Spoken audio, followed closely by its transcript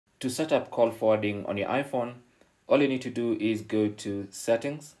To set up call forwarding on your iPhone, all you need to do is go to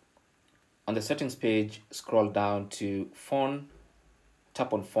Settings. On the Settings page, scroll down to Phone,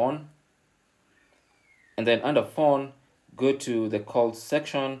 tap on Phone, and then under Phone, go to the Calls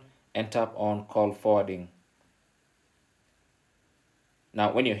section and tap on Call Forwarding.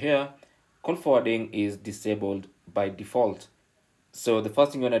 Now, when you're here, call forwarding is disabled by default. So the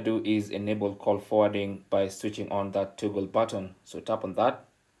first thing you want to do is enable call forwarding by switching on that toggle button. So tap on that.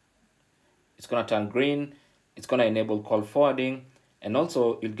 It's going to turn green. It's going to enable call forwarding. And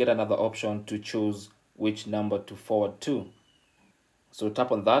also you'll get another option to choose which number to forward to. So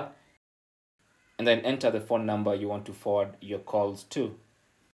tap on that and then enter the phone number you want to forward your calls to.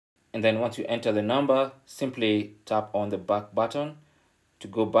 And then once you enter the number, simply tap on the back button to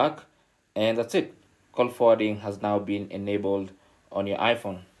go back, and that's it. Call forwarding has now been enabled on your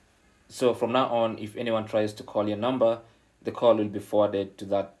iPhone. So from now on, if anyone tries to call your number, the call will be forwarded to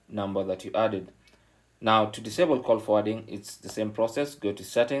that number that you added. Now, to disable call forwarding, it's the same process. Go to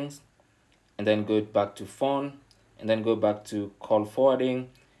Settings and then go back to Phone and then go back to call forwarding.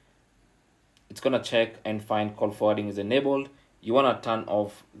 It's going to check and find call forwarding is enabled. You want to turn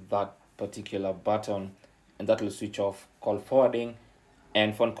off that particular button, and that will switch off call forwarding,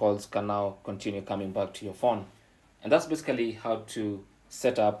 and phone calls can now continue coming back to your phone. And that's basically how to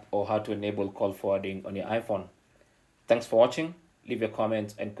set up or how to enable call forwarding on your iPhone. Thanks for watching. Leave your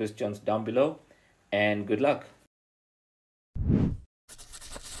comments and questions down below, and good luck.